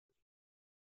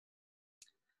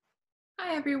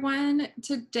Hi everyone.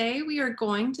 Today we are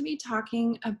going to be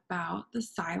talking about the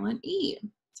silent E.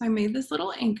 So I made this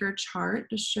little anchor chart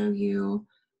to show you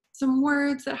some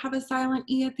words that have a silent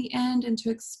E at the end and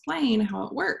to explain how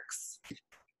it works.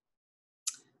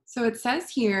 So it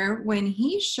says here, when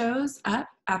he shows up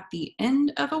at the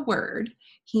end of a word,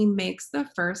 he makes the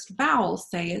first vowel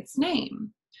say its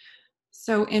name.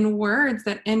 So in words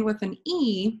that end with an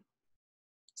E,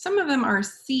 some of them are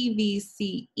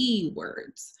CVCE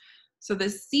words. So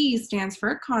the C stands for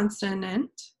a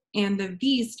consonant and the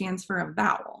V stands for a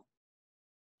vowel.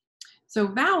 So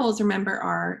vowels, remember,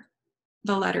 are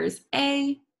the letters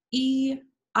A, E,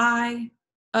 I,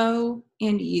 O,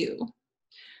 and U.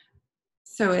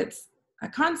 So it's a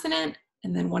consonant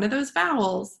and then one of those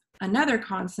vowels, another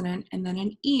consonant, and then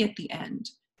an E at the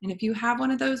end. And if you have one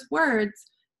of those words,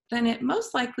 then it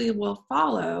most likely will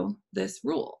follow this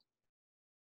rule.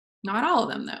 Not all of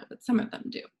them though, but some of them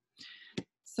do.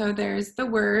 So there's the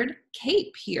word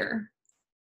cape here.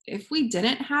 If we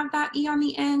didn't have that E on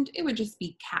the end, it would just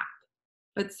be cap.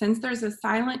 But since there's a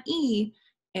silent E,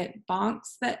 it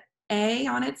bonks the A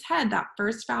on its head, that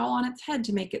first vowel on its head,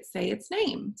 to make it say its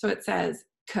name. So it says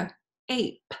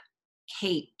ape,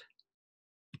 cape.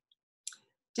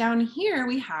 Down here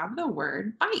we have the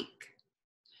word bike.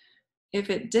 If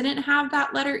it didn't have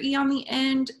that letter E on the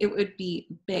end, it would be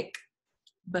bick,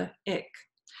 b-ick.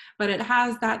 But it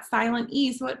has that silent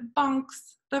E, so it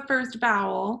bonks the first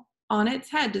vowel on its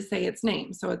head to say its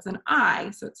name. So it's an I,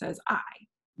 so it says I,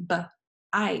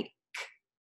 b-ike,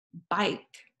 bike.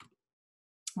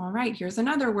 All right, here's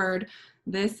another word.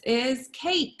 This is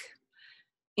cake.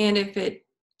 And if it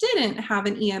didn't have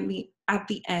an E at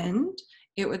the end,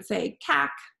 it would say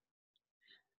cack.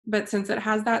 But since it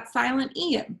has that silent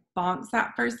E, it bonks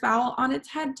that first vowel on its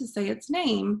head to say its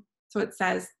name. So it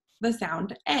says the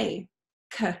sound A,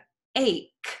 ache,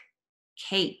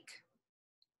 cake.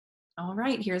 All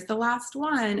right, here's the last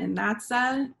one, and that's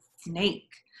a snake.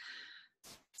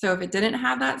 So if it didn't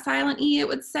have that silent E, it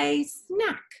would say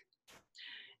snack.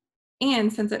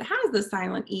 And since it has the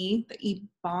silent E, the E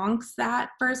bonks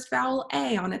that first vowel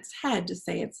A on its head to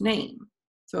say its name.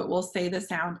 So it will say the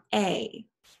sound A,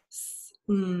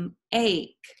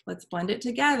 ache. Let's blend it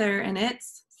together, and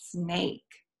it's snake.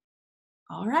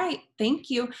 All right, thank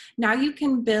you. Now you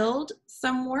can build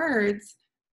some words,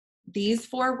 these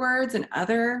 4 words and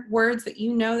other words that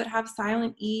you know that have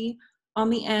silent E on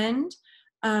the end.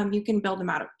 You can build them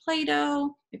out of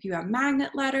Play-Doh. If you have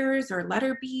magnet letters or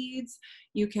letter beads,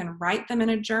 you can write them in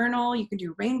a journal. You can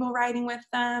do rainbow writing with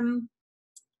them.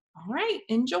 All right,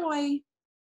 enjoy.